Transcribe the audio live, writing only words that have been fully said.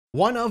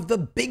One of the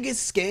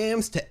biggest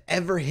scams to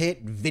ever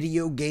hit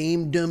video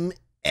gamedom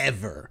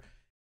ever.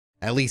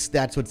 At least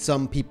that's what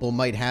some people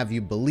might have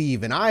you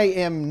believe, and I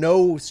am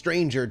no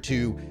stranger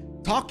to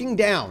talking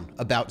down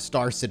about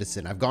Star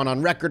Citizen. I've gone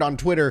on record on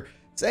Twitter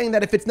saying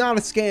that if it's not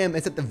a scam,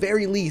 it's at the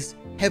very least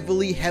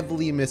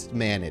heavily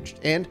mismanaged.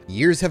 And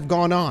years have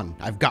gone on.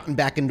 I've gotten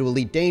back into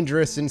Elite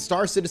Dangerous, and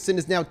Star Citizen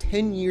is now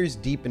 10 years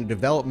deep into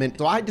development,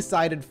 so I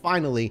decided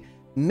finally,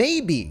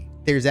 maybe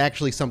there's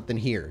actually something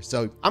here.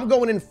 So I'm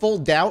going in full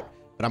doubt,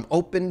 but I'm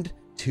opened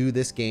to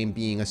this game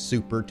being a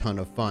super ton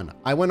of fun.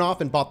 I went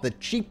off and bought the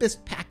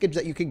cheapest package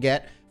that you could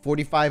get,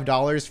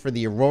 $45 for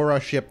the Aurora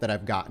ship that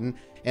I've gotten.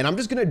 And I'm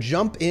just gonna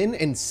jump in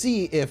and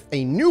see if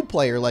a new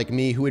player like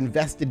me who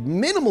invested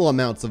minimal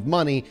amounts of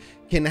money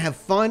can have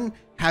fun,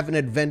 have an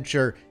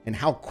adventure, and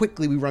how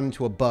quickly we run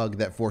into a bug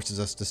that forces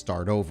us to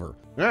start over.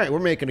 All right, we're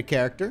making a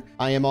character.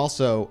 I am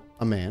also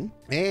a man,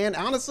 and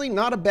honestly,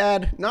 not a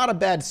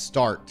bad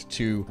start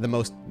to the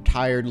most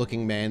tired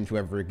looking man to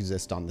ever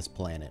exist on this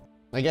planet.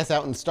 I guess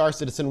out in Star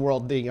Citizen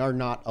world, they are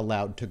not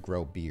allowed to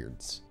grow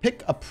beards.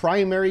 Pick a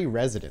primary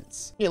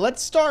residence. Yeah,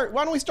 let's start,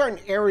 why don't we start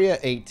in Area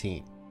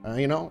 18?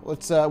 You know,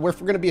 let's, we're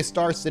gonna be a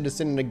Star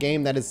Citizen in a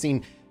game that has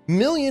seen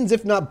millions,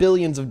 if not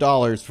billions of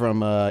dollars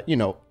from, you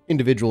know,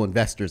 individual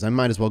investors. I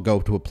might as well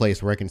go to a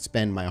place where I can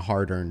spend my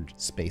hard-earned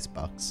space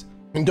bucks.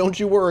 And don't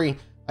you worry,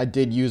 I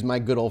did use my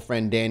good old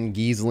friend Dan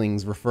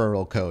Giesling's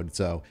referral code,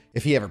 so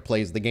if he ever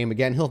plays the game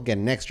again, he'll get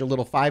an extra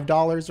little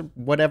 $5 or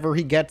whatever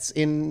he gets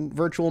in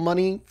virtual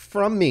money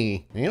from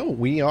me. You know,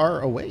 we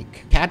are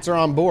awake. Cats are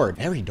on board.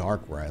 Very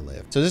dark where I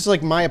live. So this is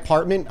like my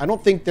apartment. I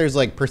don't think there's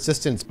like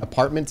persistence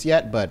apartments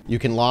yet, but you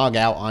can log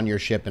out on your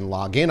ship and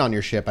log in on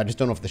your ship. I just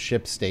don't know if the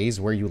ship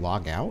stays where you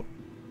log out.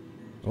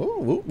 Oh,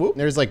 whoop, whoop.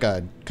 There's like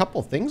a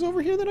couple things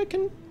over here that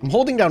I'm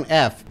holding down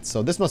F,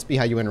 so this must be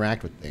how you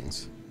interact with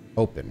things.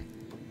 Open.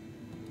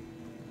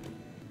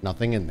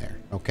 Nothing in there.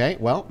 Okay,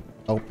 well,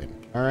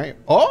 open. All right.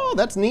 Oh,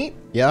 that's neat.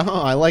 Yeah,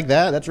 I like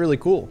that. That's really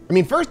cool. I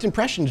mean, first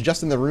impressions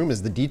just in the room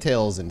is the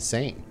detail is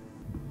insane.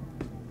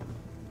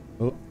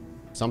 Oh,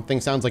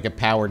 something sounds like it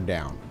powered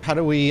down. How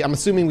do we, I'm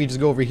assuming we just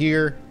go over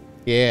here.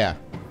 Yeah.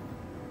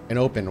 And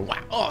open.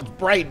 Wow. Oh, it's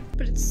bright.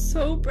 But it's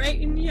so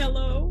bright and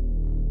yellow.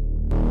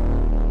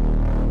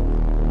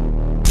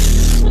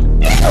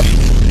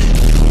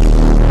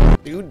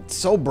 Dude,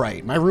 so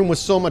bright. My room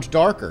was so much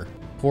darker.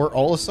 Port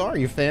Olisar? Are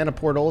you a fan of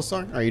Port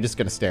Olisar? Or are you just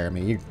gonna stare at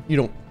me? You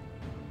don't,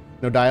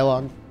 no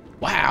dialogue?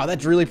 Wow,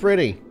 that's really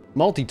pretty.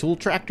 Multi-tool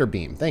tractor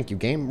beam. Thank you,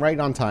 game. Right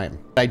on time.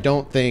 I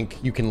don't think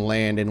you can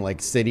land in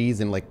like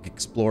cities and like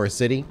explore a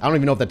city. I don't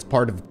even know if that's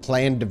part of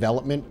planned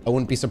development. I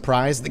wouldn't be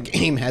surprised. The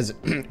game has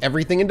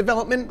everything in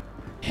development.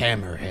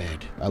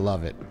 Hammerhead. I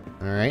love it.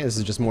 All right, this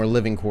is just more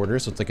living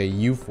quarters, so it's like a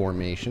U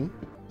formation.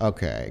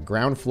 Okay,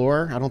 ground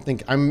floor. I don't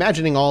think, I'm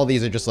imagining all of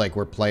these are just like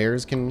where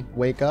players can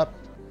wake up.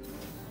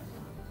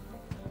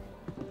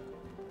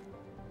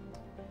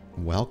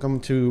 Welcome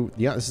to,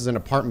 yeah, this is an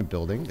apartment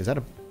building. Is that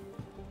a,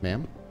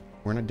 ma'am?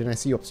 Didn't I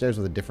see you upstairs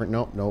with a different,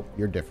 nope,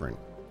 you're different.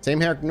 Same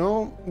hair,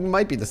 no,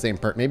 might be the same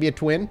part, maybe a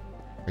twin.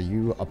 Are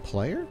you a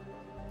player?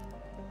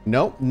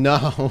 Nope,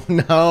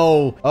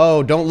 no.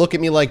 Oh, don't look at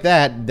me like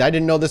that. I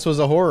didn't know this was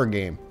a horror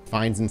game.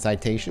 Fines and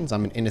citations,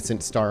 I'm an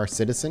innocent Star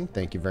Citizen.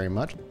 Thank you very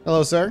much.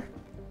 Hello, sir.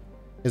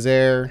 Is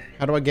there,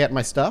 how do I get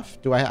my stuff?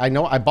 I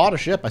know I bought a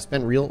ship. I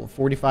spent real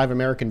 45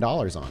 American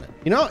dollars on it.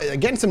 You know,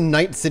 getting some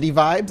Night City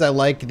vibes. I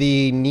like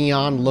the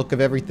neon look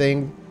of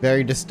everything.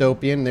 Very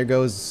dystopian. There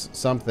goes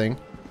something.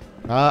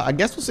 I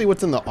guess we'll see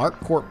what's in the Art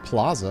Court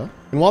Plaza.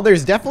 And while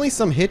there's definitely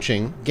some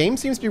hitching, game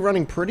seems to be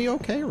running pretty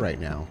okay right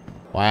now.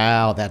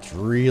 Wow, that's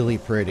really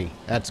pretty.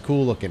 That's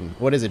cool looking.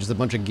 What is it, just a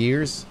bunch of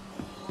gears?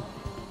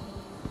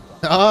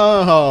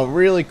 Oh,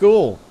 really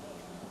cool.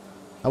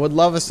 I would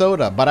love a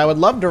soda, but I would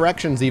love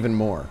directions even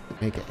more.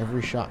 Make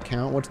every shot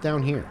count. What's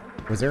down here?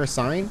 Was there a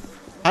sign?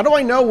 How do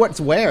I know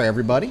what's where,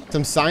 everybody?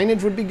 Some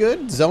signage would be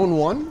good. Zone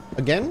 1.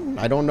 Again,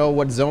 I don't know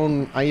what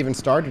zone I even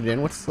started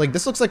in. What's like,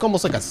 this looks like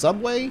almost like a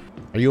subway.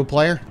 Are you a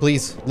player?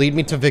 Please, lead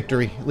me to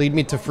victory. Lead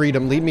me to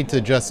freedom. Lead me to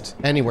just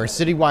anywhere.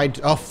 Citywide.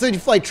 Oh, City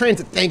Flight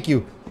Transit. Thank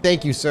you.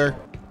 Thank you, sir.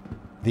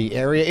 The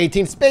Area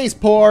 18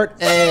 spaceport.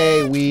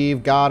 Hey,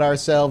 we've got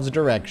ourselves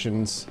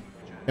directions.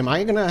 Am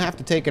I gonna have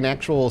to take an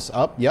actual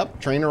up?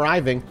 Yep, train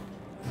arriving.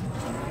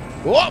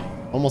 Whoa!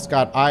 Almost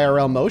got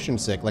IRL motion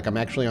sick, like I'm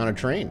actually on a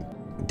train.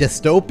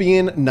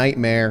 Dystopian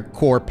Nightmare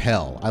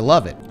Corpel. I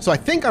love it. So I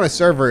think on a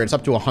server, it's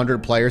up to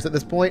 100 players at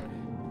this point.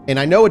 And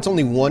I know it's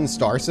only one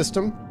star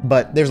system,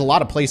 but there's a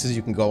lot of places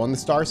you can go on the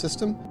star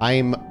system.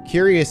 I'm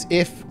curious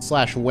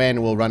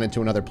if/when we'll run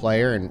into another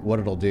player and what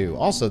it'll do.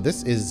 Also,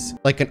 this is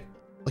like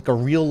a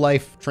real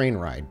life train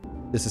ride.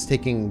 This is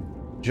taking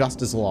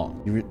just as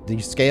long. You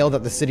scaled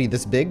at the city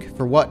this big?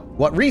 For what?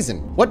 What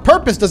reason? What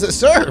purpose does it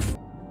serve?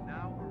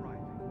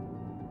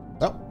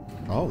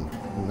 Oh,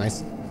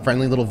 nice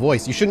friendly little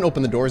voice. You shouldn't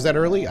open the doors that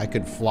early. I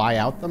could fly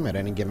out them at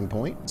any given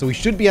point. So we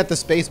should be at the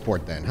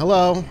spaceport then.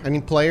 Hello, any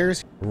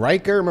players?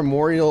 Riker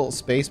Memorial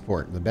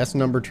Spaceport, the best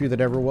number 2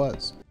 that ever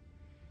was.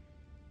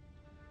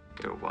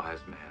 You're a wise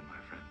man, my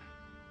friend.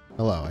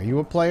 Hello, are you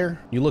a player?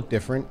 You look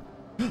different.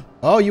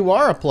 Oh, you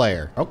are a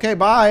player. Okay,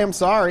 bye, I'm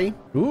sorry.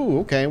 Ooh,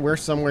 okay, we're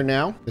somewhere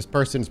now. This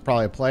person's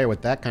probably a player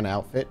with that kind of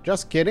outfit.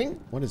 Just kidding.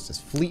 What is this?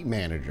 Fleet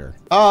manager.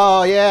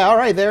 Oh, yeah, all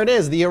right, there it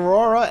is. The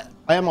Aurora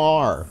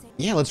MR.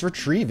 Yeah, let's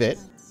retrieve it.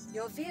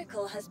 Your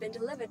vehicle has been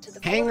delivered to the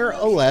Hangar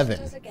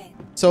 11.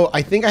 So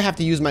I think I have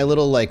to use my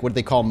little, like, what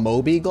they call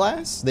Moby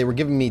glass. They were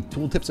giving me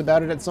tooltips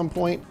about it at some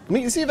point. Let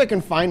me see if I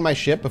can find my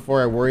ship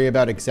before I worry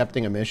about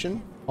accepting a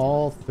mission.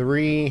 All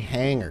 3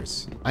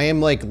 hangars. I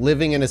am like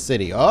living in a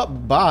city. Oh,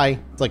 bye.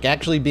 It's like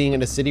actually being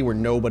in a city where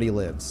nobody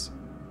lives.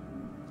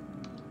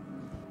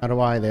 How do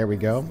I? There we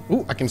go.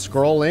 Ooh, I can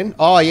scroll in.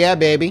 Oh, yeah,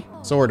 baby.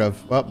 Sort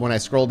of. Well, when I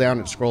scroll down,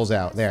 it scrolls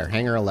out. There,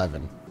 Hangar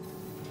 11.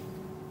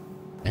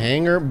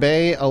 Hangar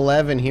Bay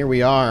 11, here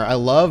we are. I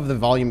love the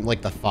volume,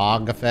 like the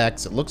fog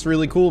effects. It looks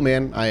really cool,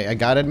 man. I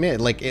gotta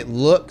admit, like it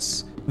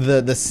looks,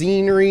 the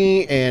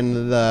scenery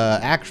and the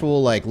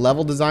actual like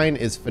level design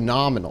is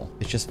phenomenal.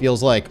 It just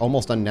feels like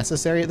almost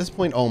unnecessary at this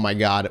point. Oh my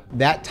God,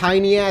 that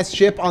tiny ass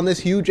ship on this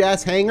huge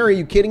ass hangar. Are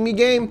you kidding me,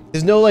 game?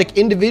 There's no like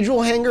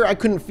individual hangar. I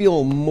couldn't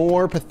feel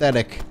more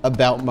pathetic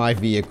about my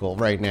vehicle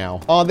right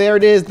now. Oh, there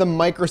it is, the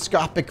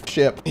microscopic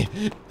ship.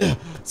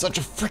 Such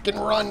a freaking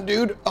run,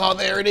 dude. Oh,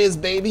 there it is,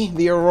 baby.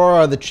 The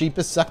Aurora, the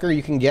cheapest sucker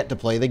you can get to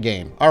play the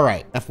game. All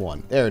right,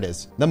 F1, there it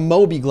is. The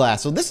Moby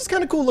glass. So this is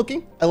kind of cool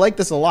looking. I like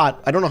this a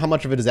lot. I don't know how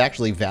much of it is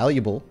actually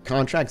valuable.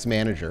 Contracts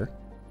manager.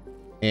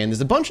 And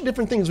there's a bunch of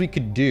different things we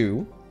could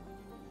do.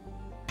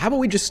 How about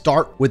we just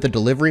start with a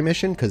delivery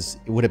mission? Because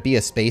would it be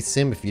a space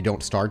sim if you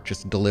don't start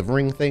just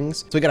delivering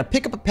things? So we got to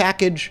pick up a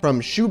package from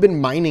Shubin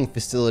Mining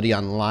Facility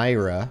on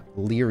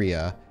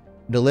Lyria.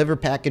 Deliver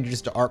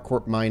packages to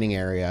ArcCorp mining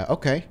area.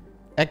 Okay.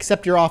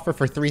 Accept your offer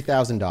for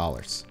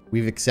 $3,000.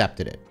 We've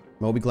accepted it.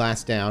 Moby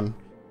glass down.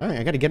 All right,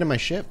 I got to get in my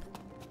ship.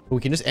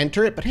 We can just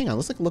enter it, but hang on,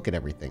 let's look at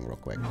everything real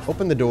quick.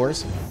 Open the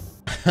doors.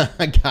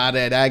 I got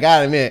it. I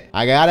gotta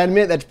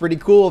admit, that's pretty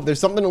cool. If there's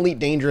something Elite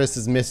Dangerous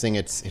is missing,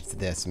 it's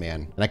this,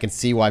 man. And I can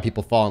see why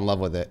people fall in love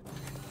with it.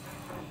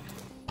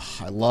 Oh,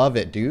 I love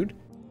it, dude.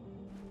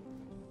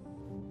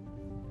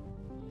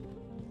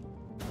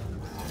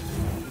 Oh,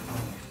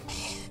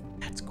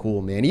 that's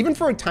cool, man. Even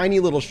for a tiny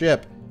little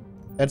ship.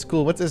 That's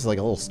cool. What's this, like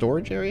a little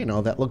storage area?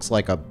 No, that looks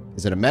like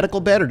is it a medical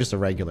bed or just a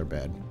regular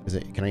bed?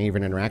 Can I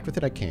even interact with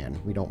it? I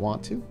can. We don't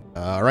want to.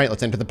 All right,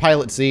 let's enter the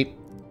pilot seat.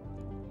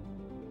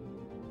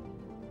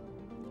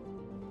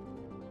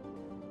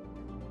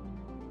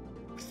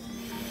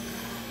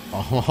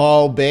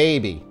 Oh,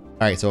 baby. All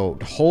right, so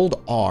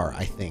hold R,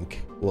 I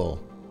think. We'll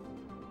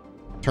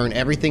turn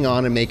everything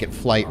on and make it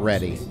flight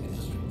ready.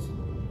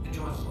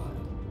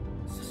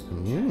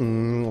 I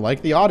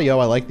like the audio.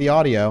 I like the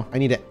audio. I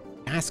need to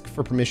ask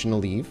for permission to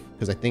leave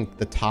because I think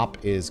the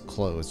top is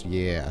closed.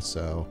 Yeah,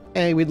 so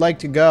hey, we'd like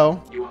to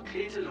go. You are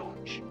clear to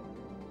launch.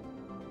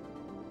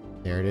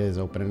 There it is,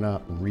 opening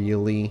up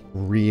really,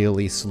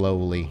 really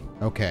slowly.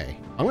 Okay,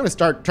 I'm gonna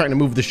start trying to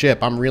move the ship.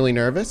 I'm really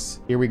nervous.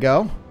 Here we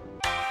go.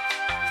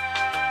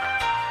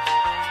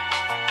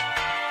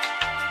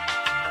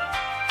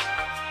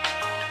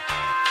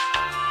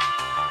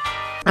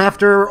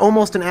 After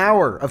almost an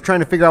hour of trying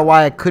to figure out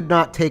why I could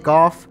not take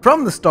off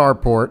from the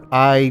starport,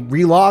 I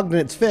relogged and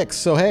it's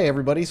fixed. So hey,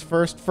 everybody's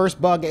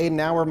first bug ate an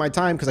hour of my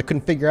time because I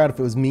couldn't figure out if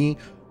it was me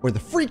or the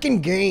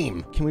freaking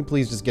game. Can we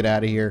please just get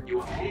out of here? You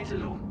are clear to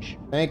launch.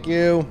 Thank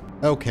you.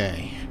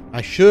 Okay,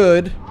 I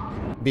should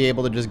be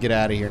able to just get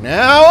out of here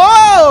now.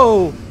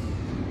 Oh!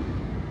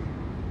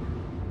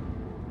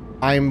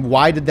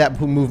 Why did that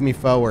move me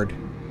forward?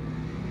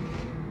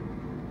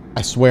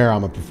 I swear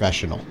I'm a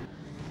professional.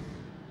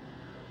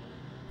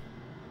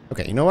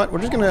 Okay, you know what? We're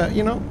just gonna,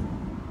 you know.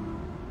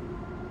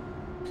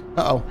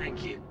 Uh-oh.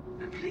 Thank you.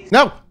 And please.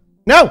 No!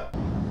 No!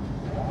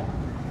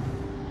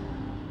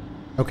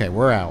 Okay,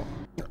 we're out.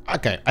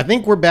 Okay, I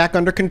think we're back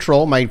under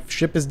control. My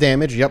ship is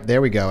damaged. Yep,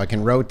 there we go. I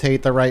can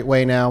rotate the right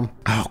way now.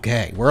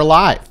 Okay, we're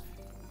alive.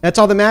 That's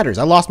all that matters.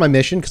 I lost my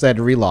mission because I had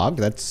to relog.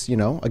 That's, you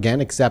know, again,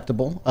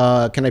 acceptable.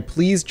 Can I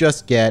please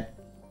just get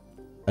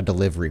a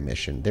delivery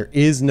mission? There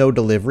is no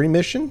delivery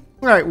mission.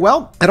 All right,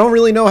 well, I don't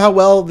really know how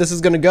well this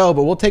is gonna go,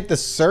 but we'll take the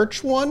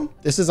search one.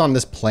 This is on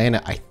this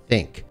planet, I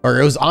think.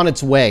 Or it was on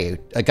its way.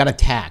 It got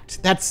attacked.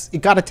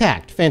 It got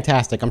attacked.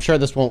 Fantastic. I'm sure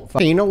this won't.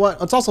 Okay, you know what?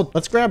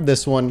 Let's grab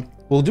this one.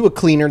 We'll do a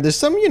cleaner. There's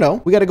some, you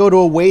know, we gotta go to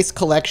a waste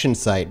collection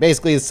site.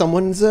 Basically,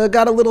 someone's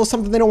got a little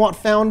something they don't want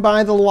found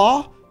by the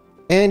law.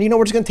 And you know,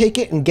 we're just gonna take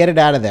it and get it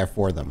out of there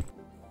for them.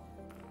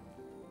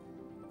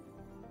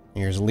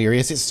 Here's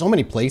Lyria. There's so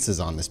many places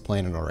on this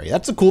planet already.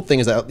 That's the cool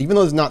thing is that even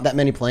though there's not that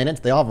many planets,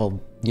 they all have a,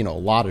 you know, a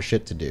lot of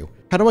shit to do.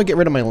 How do I get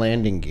rid of my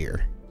landing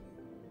gear?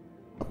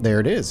 Oh, there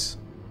it is.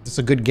 That's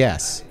a good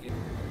guess.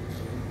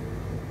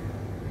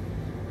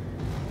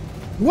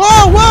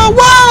 Whoa, whoa,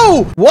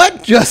 whoa!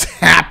 What just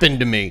happened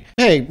to me?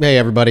 Hey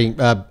everybody.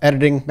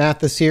 Editing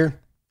Mathis here.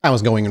 I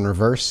was going in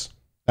reverse.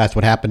 That's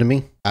what happened to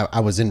me. I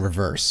was in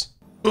reverse.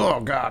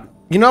 Oh, God.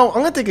 You know, I'm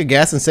gonna take a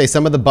guess and say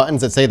some of the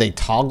buttons that say they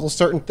toggle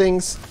certain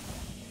things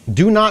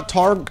do not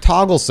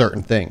toggle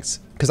certain things.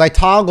 because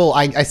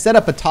I set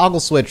up a toggle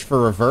switch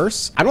for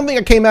reverse. I don't think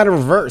I came out of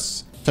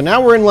reverse. So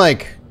now we're in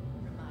like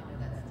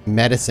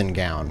medicine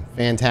gown.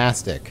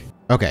 Fantastic.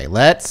 Okay,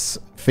 let's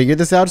figure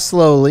this out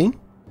slowly.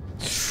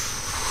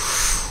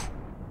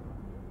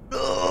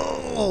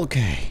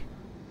 Okay.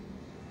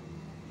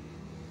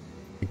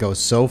 It goes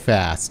so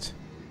fast.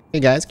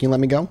 Hey guys, can you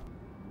let me go?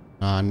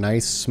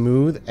 Nice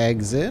smooth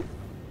exit.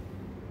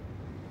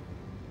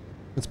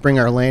 Let's bring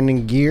our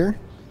landing gear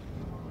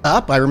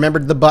up. I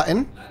remembered the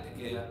button.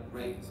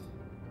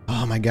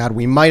 Oh my god,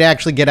 we might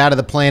actually get out of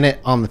the planet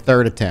on the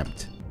 3rd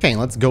attempt. Okay,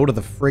 let's go to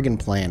the friggin'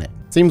 planet.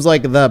 Seems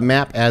like the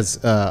map has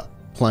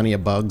plenty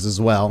of bugs as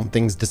well.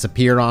 Things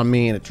disappear on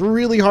me and it's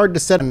really hard to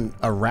set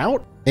a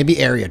route. Maybe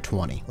area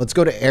 20. Let's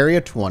go to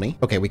area 20.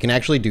 Okay, we can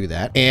actually do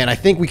that. And I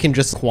think we can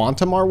just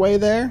quantum our way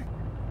there.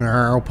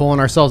 We're pulling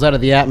ourselves out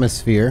of the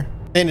atmosphere.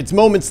 And it's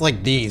moments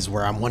like these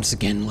where I'm once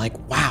again like,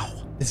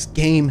 wow, this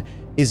game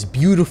is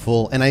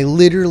beautiful. And I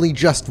literally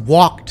just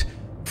walked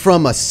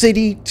from a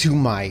city to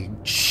my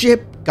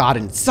ship, got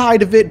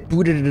inside of it,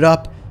 booted it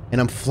up,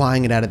 and I'm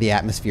flying it out of the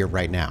atmosphere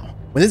right now.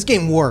 When this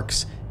game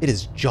works, it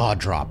is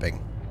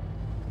jaw-dropping.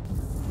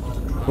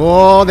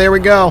 Oh, there we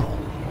go.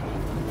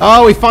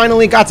 Oh, we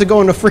finally got to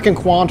go into freaking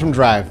quantum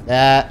drive.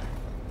 That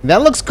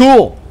looks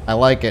cool. I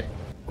like it.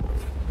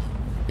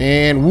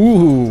 And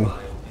woohoo.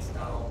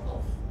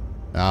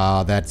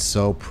 Oh, that's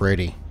so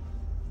pretty.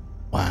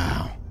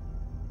 Wow.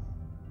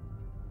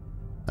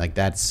 Like,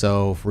 that's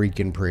so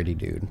freaking pretty,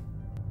 dude.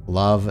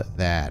 Love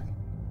that.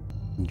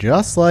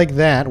 Just like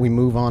that, we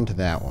move on to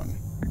that one.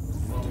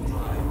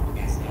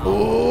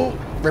 Oh,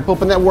 rip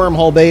open that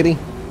wormhole, baby.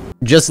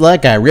 Just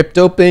like I ripped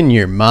open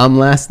your mom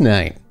last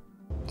night.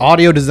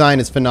 Audio design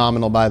is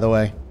phenomenal, by the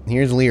way.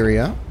 Here's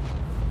Lyria.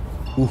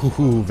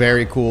 Ooh,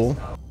 very cool.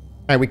 All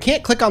right, we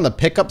can't click on the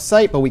pickup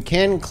site, but we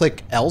can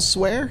click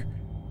elsewhere.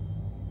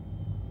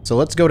 So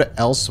let's go to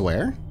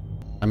elsewhere.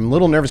 I'm a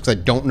little nervous because I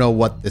don't know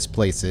what this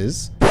place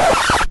is.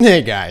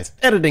 Hey guys,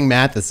 editing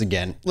Mathis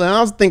again. Well,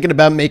 I was thinking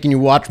about making you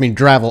watch me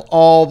travel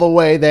all the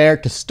way there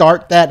to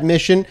start that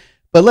mission,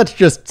 but let's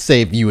just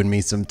save you and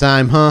me some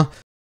time, huh?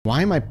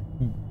 Why am I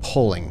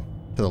pulling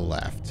to the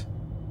left?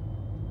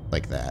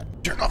 Like that.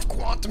 Turn off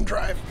quantum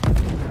drive.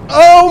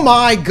 Oh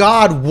my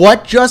god,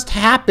 what just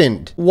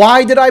happened?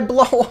 Why did I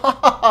blow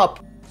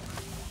up?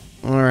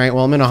 Alright,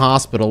 well I'm in a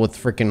hospital with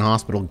freaking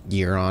hospital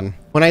gear on.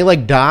 When I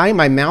like die,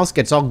 my mouse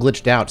gets all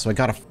glitched out, so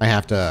I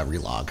have to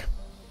relog.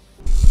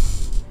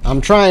 I'm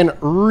trying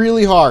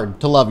really hard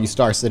to love you,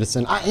 Star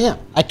Citizen. I am.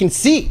 I can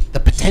see the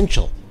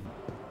potential.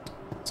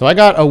 So I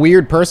got a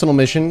weird personal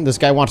mission. This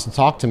guy wants to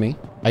talk to me.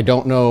 I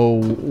don't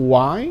know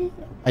why.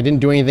 I didn't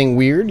do anything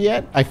weird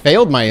yet. I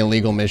failed my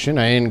illegal mission.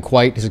 I didn't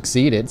quite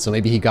succeeded. So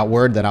maybe he got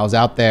word that I was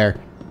out there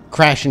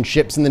crashing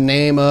ships in the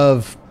name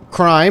of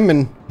crime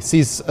and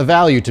sees a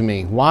value to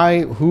me.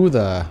 Why? Who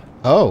the?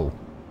 Oh.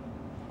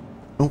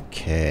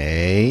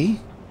 Okay.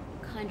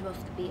 Kind of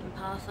off the beaten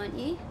path, aren't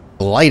you?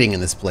 The lighting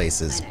in this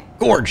place is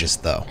gorgeous,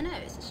 though. I know,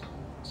 it's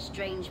a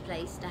strange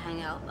place to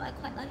hang out, but I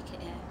quite like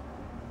it here.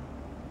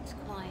 It's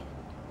quiet.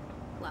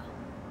 Well,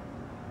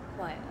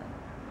 quieter.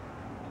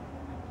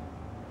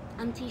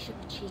 I'm Tisha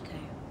Pacheco,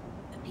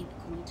 but people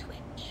call me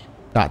Twitch.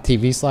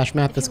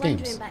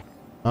 .tv/MathThisGames.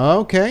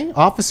 Okay,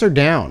 officer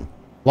down.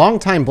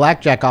 Longtime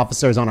blackjack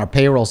officers on our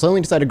payroll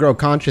suddenly decided to grow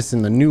conscious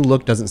and the new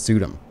look doesn't suit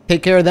them.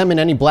 Take care of them and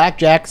any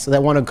blackjacks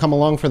that want to come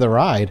along for the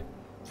ride.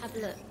 Have a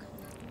look.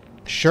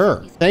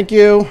 Sure. Thank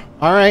you.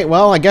 All right.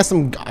 Well, I guess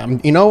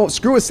I'm you know,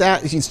 screw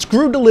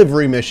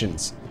delivery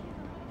missions.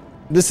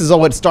 This is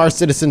what Star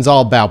Citizen's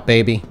all about,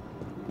 baby.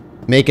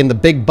 Making the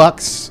big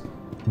bucks,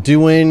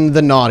 doing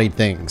the naughty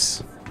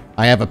things.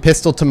 I have a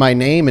pistol to my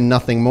name and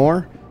nothing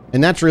more,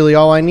 and that's really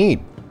all I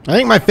need. I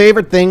think my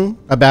favorite thing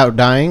about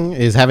dying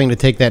is having to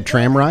take that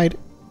tram ride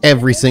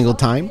every single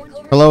time.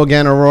 Hello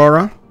again,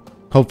 Aurora.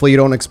 Hopefully you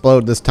don't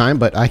explode this time,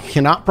 but I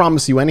cannot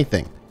promise you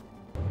anything.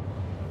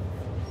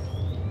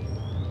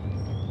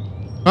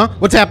 Huh?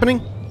 What's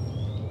happening?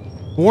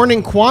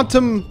 Warning,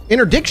 quantum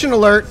interdiction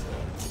alert.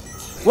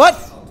 What?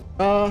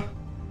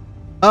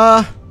 Uh-oh.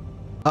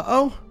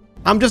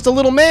 I'm just a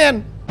little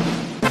man.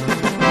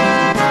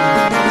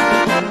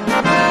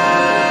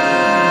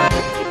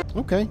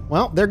 Okay,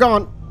 well, they're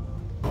gone.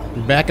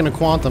 Back into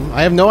quantum.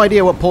 I have no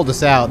idea what pulled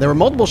us out. There were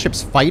multiple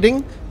ships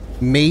fighting.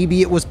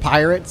 Maybe it was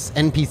pirates,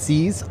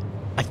 NPCs.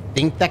 I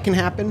think that can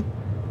happen.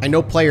 I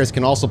know players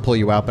can also pull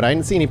you out, but I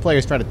didn't see any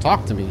players try to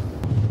talk to me.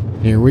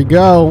 Here we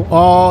go.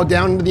 Oh,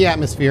 down into the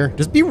atmosphere.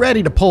 Just be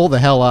ready to pull the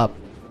hell up.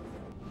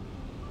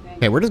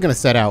 Okay, we're just gonna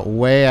set out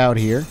way out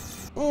here.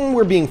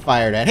 We're being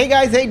fired at. Hey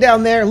guys, hey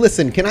down there.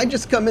 Listen, can I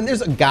just come in?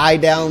 There's a guy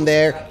down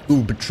there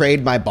who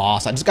betrayed my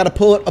boss. I just gotta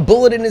pull a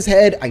bullet in his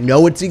head. I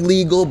know it's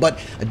illegal, but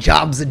a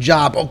job's a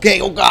job.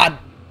 Okay, oh God.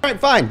 All right,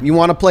 fine. You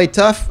wanna play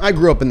tough? I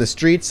grew up in the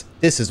streets.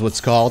 This is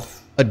what's called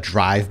a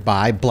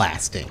drive-by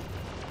blasting.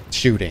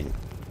 Shooting.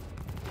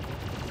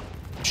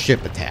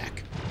 Ship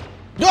attack.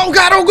 Oh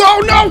God, oh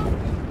God, no!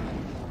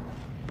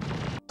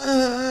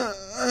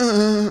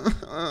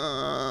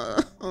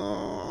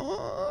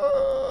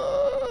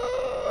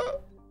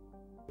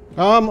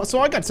 So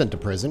I got sent to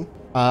prison.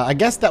 I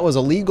guess that was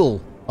a legal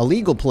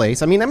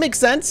place. I mean, that makes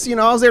sense. You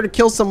know, I was there to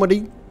kill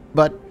somebody,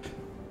 but,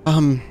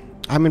 I'm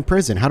in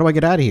prison. How do I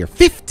get out of here?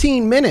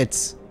 15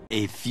 minutes!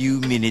 A few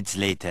minutes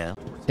later.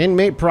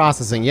 Inmate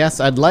processing.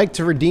 Yes, I'd like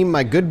to redeem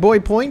my good boy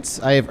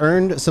points. I have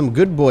earned some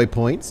good boy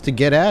points to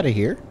get out of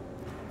here.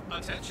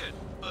 Attention!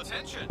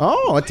 Attention!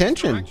 Oh, Please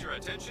attention. direct your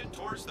attention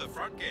towards the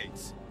front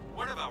gates.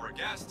 One of our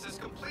guests has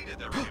completed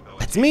their rehabilitation.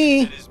 That's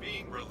me. And is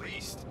being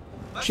released.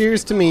 Let's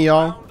Cheers give to them me, a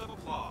y'all. round of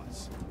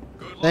applause.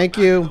 Good luck Thank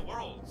back you. in the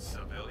world,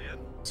 civilian.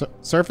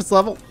 Surface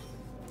level.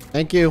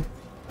 Thank you.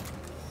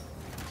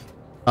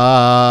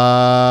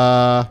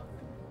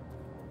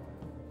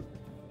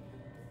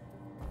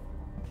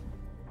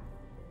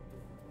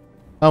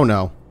 Oh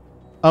no.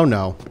 Oh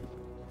no.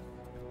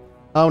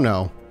 Oh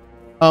no.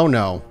 Oh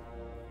no.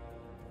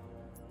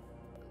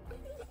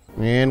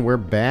 And we're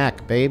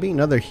back, baby.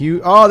 Another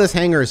huge... Oh, this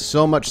hangar is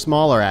so much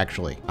smaller,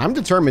 actually. I'm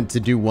determined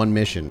to do one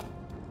mission.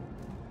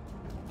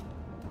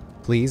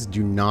 Please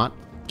do not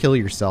kill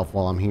yourself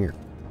while I'm here.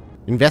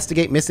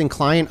 Investigate missing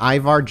client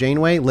Ivar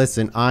Janeway.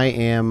 Listen, I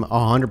am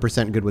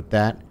 100% good with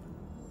that.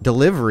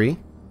 Delivery.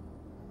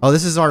 Oh,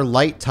 this is our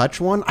light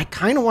touch one. I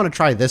kind of want to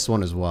try this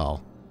one as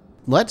well.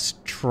 Let's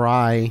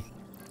try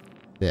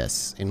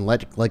this and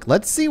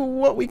let's see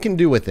what we can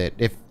do with it,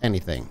 if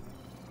anything.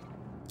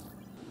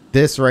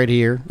 This right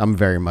here, I'm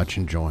very much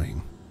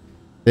enjoying.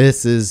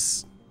 This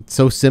is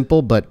so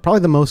simple, but probably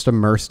the most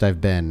immersed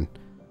I've been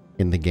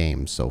in the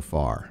game so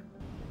far.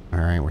 All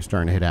right, we're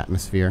starting to hit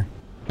atmosphere.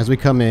 As we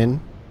come in,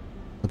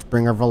 let's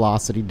bring our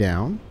velocity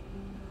down.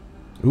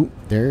 Ooh,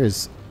 there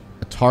is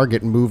a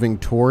target moving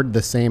toward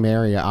the same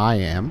area I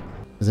am.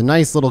 There's a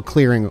nice little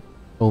clearing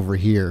over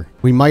here.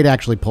 We might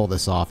actually pull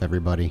this off,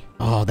 everybody.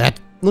 Oh,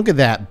 look at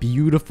that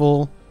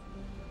beautiful,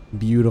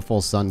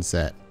 beautiful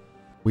sunset.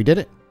 We did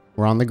it.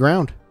 We're on the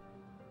ground.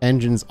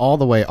 Engines all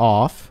the way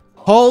off.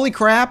 Holy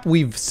crap,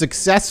 we've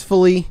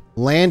successfully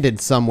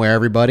landed somewhere,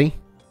 everybody.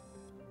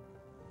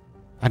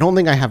 I don't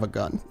think I have a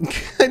gun.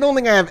 I don't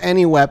think I have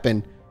any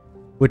weapon,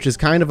 which is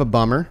kind of a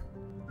bummer.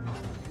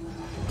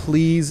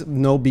 Please,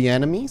 no be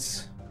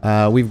enemies.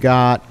 We've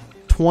got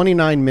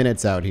 29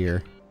 minutes out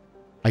here.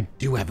 I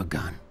do have a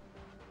gun.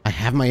 I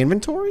have my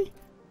inventory?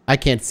 I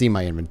can't see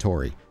my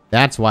inventory.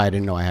 That's why I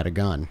didn't know I had a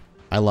gun.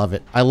 I love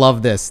it. I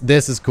love this.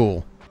 This is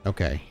cool.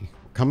 Okay,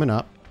 coming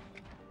up.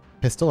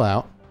 Pistol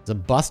out. There's a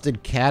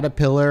busted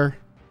caterpillar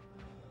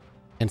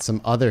and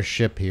some other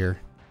ship here.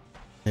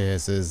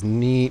 This is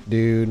neat,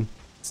 dude.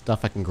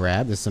 Stuff I can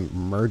grab. There's some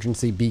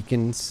emergency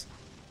beacons.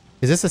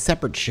 Is this a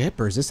separate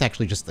ship or is this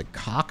actually just the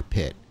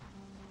cockpit?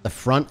 The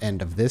front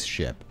end of this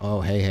ship.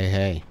 Oh, hey, hey,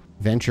 hey.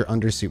 Venture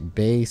undersuit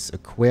base,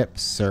 equip,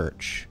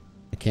 search.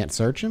 I can't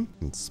search him?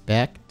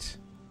 Inspect.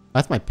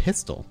 That's my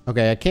pistol.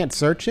 Okay, I can't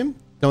search him.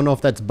 Don't know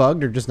if that's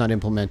bugged or just not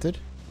implemented.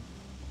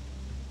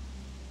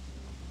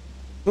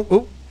 Ooh,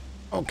 ooh.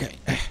 Okay.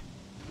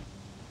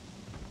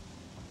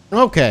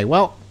 Okay,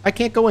 well, I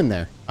can't go in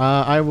there.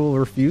 I will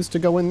refuse to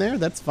go in there.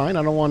 That's fine.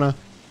 I don't want to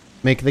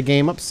make the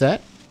game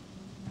upset.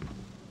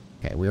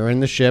 Okay, we were in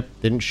the ship.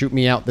 Didn't shoot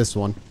me out this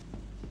one.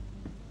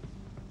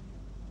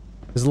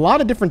 There's a lot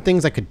of different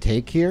things I could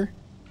take here,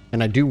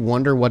 and I do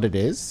wonder what it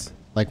is.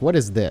 Like, what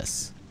is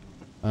this?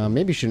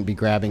 Maybe shouldn't be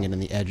grabbing it in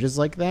the edges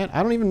like that.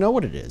 I don't even know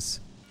what it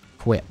is.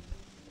 Equip.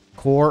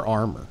 Core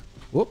armor.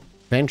 Whoop.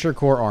 Venture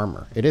core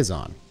armor. It is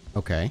on.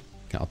 Okay.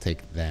 I'll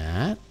take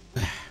that.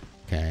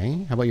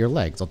 Okay. How about your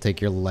legs? I'll take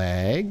your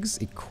legs.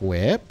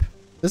 Equip.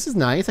 This is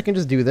nice. I can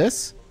just do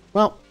this.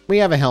 Well, we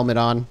have a helmet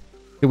on.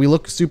 Do we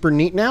look super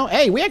neat now?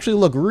 Hey, we actually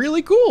look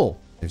really cool.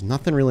 There's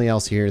nothing really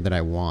else here that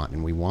I want,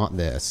 and we want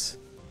this.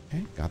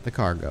 Okay, got the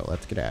cargo.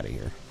 Let's get out of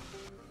here.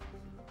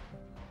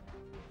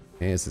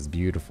 Hey, this is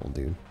beautiful,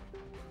 dude.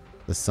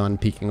 The sun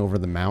peeking over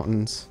the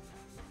mountains.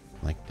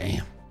 Like,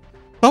 damn.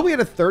 Thought we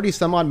had a 30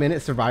 some odd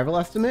minute survival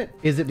estimate.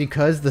 Is it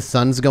because the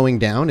sun's going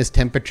down? Is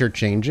temperature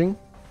changing?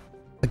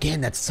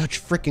 Again, that's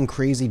such freaking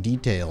crazy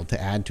detail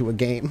to add to a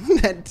game.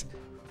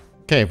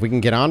 Okay, if we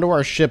can get onto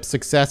our ship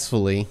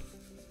successfully,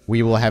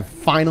 we will have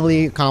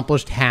finally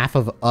accomplished half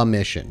of a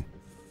mission.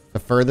 The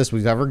furthest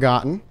we've ever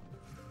gotten.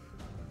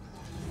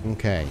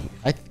 Okay.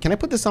 Can I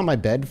put this on my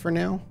bed for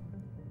now?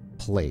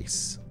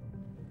 Place.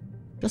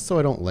 Just so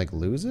I don't, like,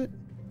 lose it?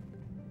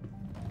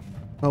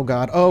 Oh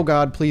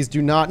god, please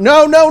do not.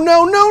 No, no,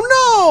 no, no,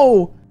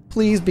 no!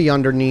 Please be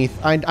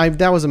underneath.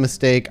 That was a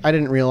mistake. I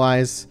didn't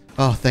realize.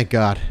 Oh, thank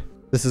god.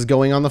 This is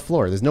going on the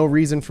floor. There's no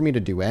reason for me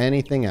to do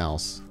anything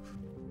else.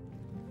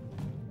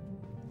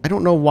 I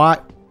don't know why.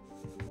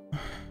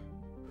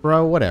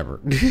 Bro, whatever.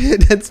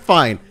 That's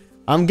fine.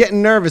 I'm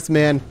getting nervous,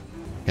 man.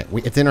 Okay,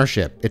 it's in our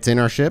ship. It's in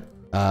our ship.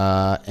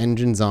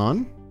 Engines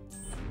on.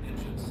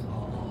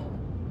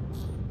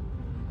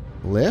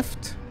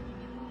 Lift.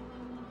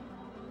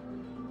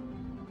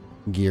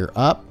 Gear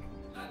up.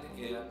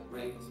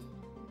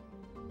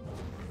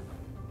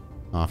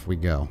 Off we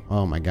go.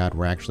 Oh my god,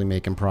 we're actually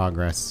making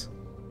progress.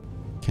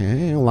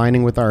 Okay,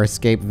 aligning with our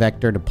escape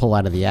vector to pull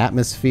out of the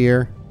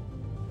atmosphere.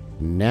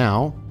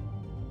 Now.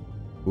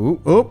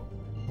 Ooh, ooh.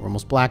 We're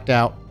almost blacked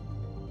out.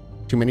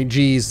 Too many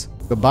G's.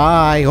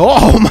 Goodbye.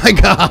 Oh my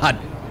god.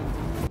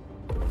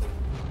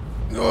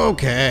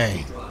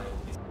 Okay.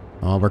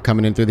 Oh, we're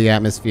coming in through the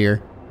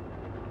atmosphere.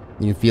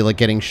 You feel it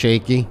getting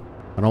shaky?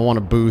 I don't want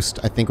to boost.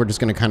 I think we're just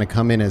going to kind of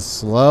come in as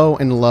slow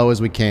and low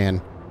as we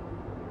can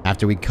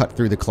after we cut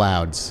through the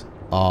clouds.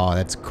 Oh,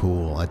 that's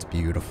cool. That's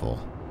beautiful.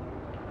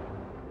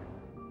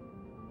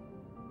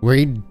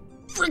 We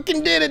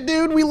freaking did it,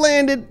 dude. We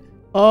landed.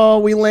 Oh,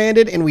 we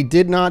landed and we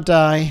did not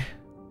die.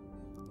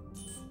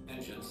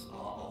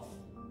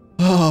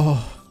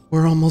 Oh,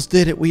 we're almost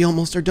did it. We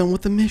almost are done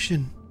with the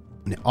mission.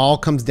 And it all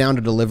comes down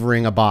to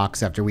delivering a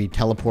box after we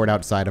teleport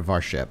outside of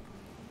our ship.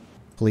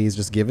 Please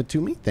just give it to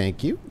me.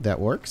 Thank you. That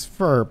works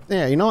for...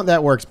 Yeah, you know what?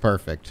 That works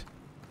perfect.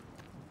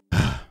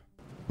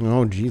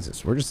 Oh,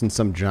 Jesus. We're just in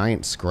some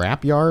giant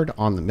scrapyard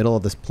on the middle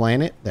of this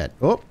planet that,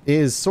 oh,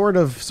 is sort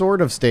of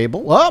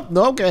stable. Oh,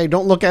 okay.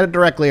 Don't look at it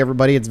directly,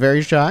 everybody. It's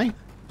very shy.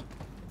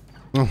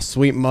 Oh,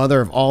 sweet mother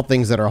of all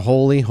things that are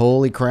holy.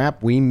 Holy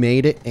crap. We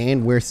made it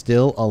and we're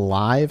still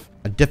alive.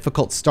 A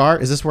difficult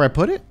start. Is this where I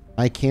put it?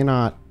 I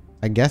cannot...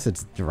 I guess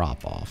it's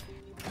drop off.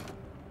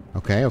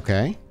 Okay,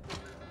 okay.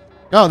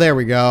 Oh, there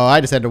we go.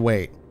 I just had to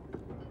wait.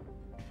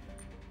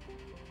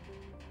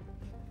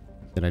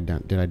 Did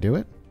I do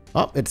it?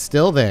 Oh, it's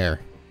still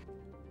there.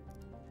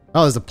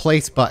 Oh, there's a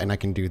place button I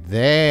can do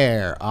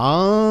there.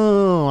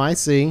 Oh, I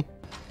see.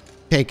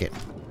 Take it.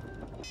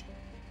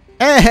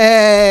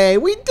 Hey,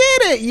 we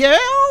did it, yo!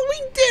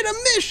 We did a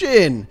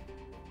mission!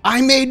 I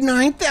made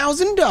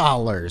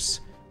 $9,000.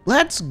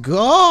 Let's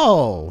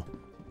go!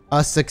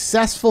 A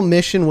successful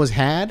mission was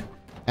had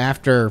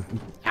after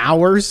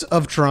hours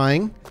of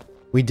trying.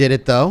 We did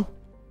it, though.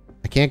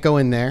 I can't go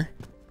in there.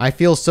 I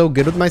feel so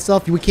good with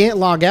myself. We can't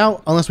log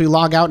out unless we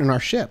log out in our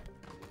ship.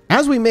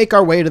 As we make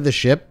our way to the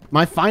ship,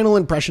 my final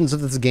impressions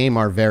of this game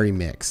are very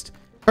mixed.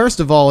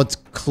 First of all, it's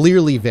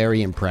clearly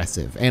very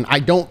impressive, and I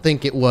don't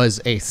think it was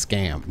a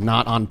scam,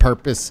 not on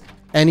purpose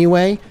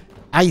anyway.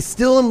 I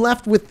still am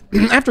left with,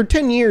 after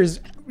 10 years,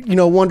 you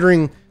know,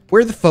 wondering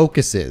where the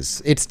focus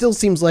is. It still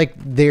seems like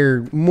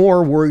they're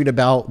more worried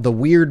about the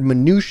weird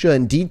minutia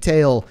and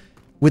detail,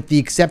 with the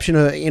exception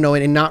of, you know,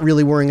 and not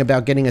really worrying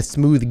about getting a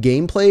smooth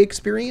gameplay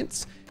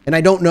experience. And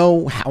I don't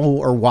know how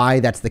or why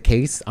that's the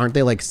case. Aren't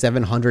they like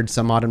 700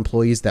 some odd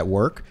employees that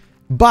work?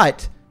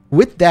 But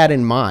with that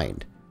in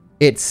mind,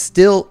 it's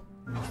still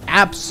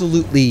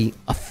absolutely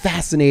a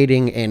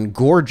fascinating and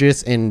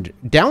gorgeous and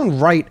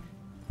downright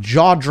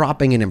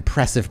jaw-dropping and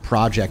impressive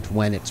project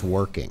when it's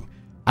working.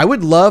 I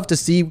would love to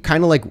see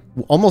kind of like,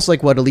 almost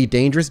like what Elite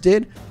Dangerous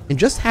did, and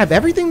just have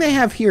everything they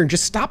have here and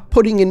just stop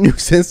putting in new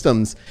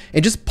systems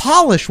and just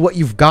polish what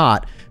you've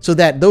got so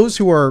that those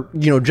who are,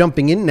 you know,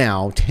 jumping in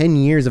now 10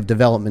 years of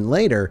development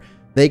later,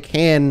 they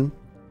can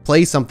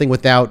play something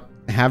without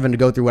having to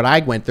go through what I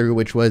went through,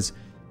 which was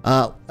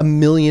a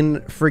million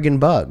friggin'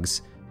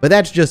 bugs. But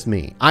that's just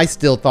me. I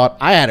still thought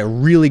I had a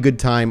really good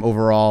time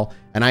overall,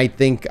 and I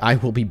think I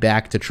will be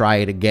back to try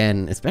it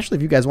again, especially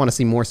if you guys want to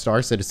see more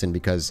Star Citizen,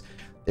 because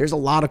there's a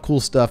lot of cool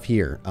stuff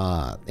here.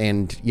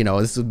 And, you know,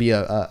 this would be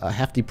a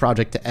hefty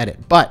project to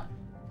edit. But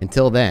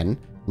until then,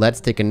 let's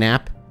take a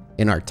nap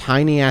in our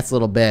tiny ass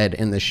little bed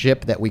in the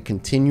ship that we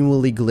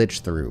continually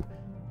glitch through.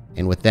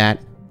 And with that,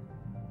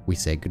 we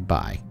say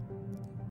goodbye.